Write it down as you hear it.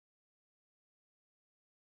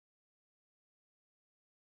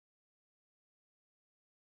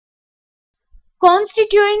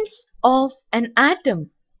Constituents of an atom.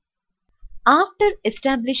 After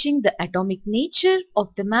establishing the atomic nature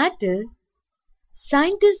of the matter,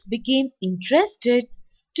 scientists became interested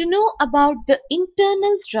to know about the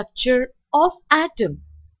internal structure of atom.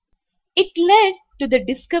 It led to the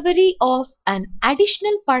discovery of an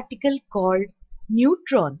additional particle called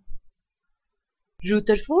neutron.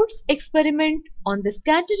 Rutherford's experiment on the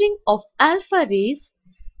scattering of alpha rays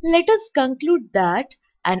let us conclude that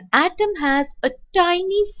an atom has a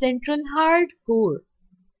tiny central hard core.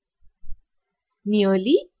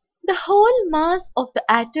 Nearly the whole mass of the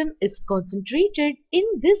atom is concentrated in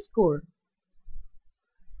this core.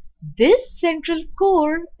 This central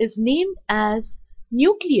core is named as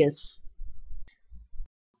nucleus.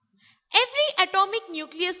 Every atomic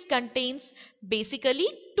nucleus contains basically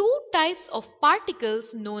two types of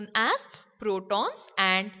particles known as protons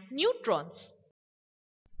and neutrons.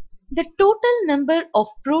 The total number of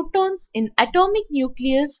protons in atomic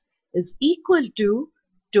nucleus is equal to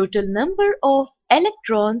total number of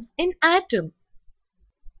electrons in atom.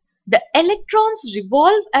 The electrons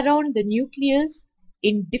revolve around the nucleus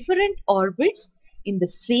in different orbits in the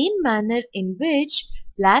same manner in which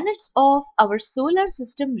planets of our solar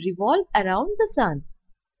system revolve around the sun.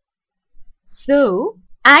 So,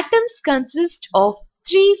 atoms consist of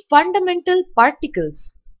three fundamental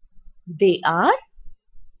particles. They are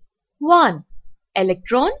 1.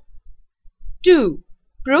 Electron, 2.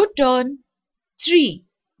 Proton, 3.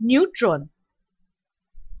 Neutron.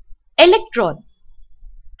 Electron.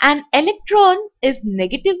 An electron is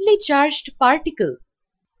negatively charged particle.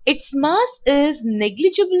 Its mass is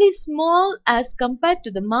negligibly small as compared to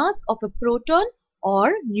the mass of a proton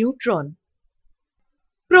or neutron.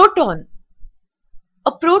 Proton.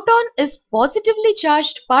 A proton is positively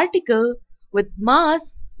charged particle with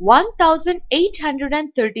mass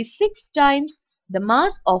 1836 times the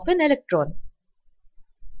mass of an electron.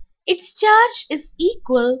 Its charge is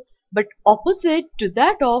equal but opposite to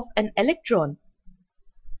that of an electron.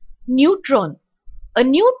 Neutron. A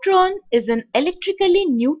neutron is an electrically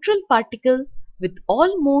neutral particle with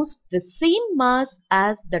almost the same mass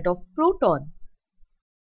as that of proton.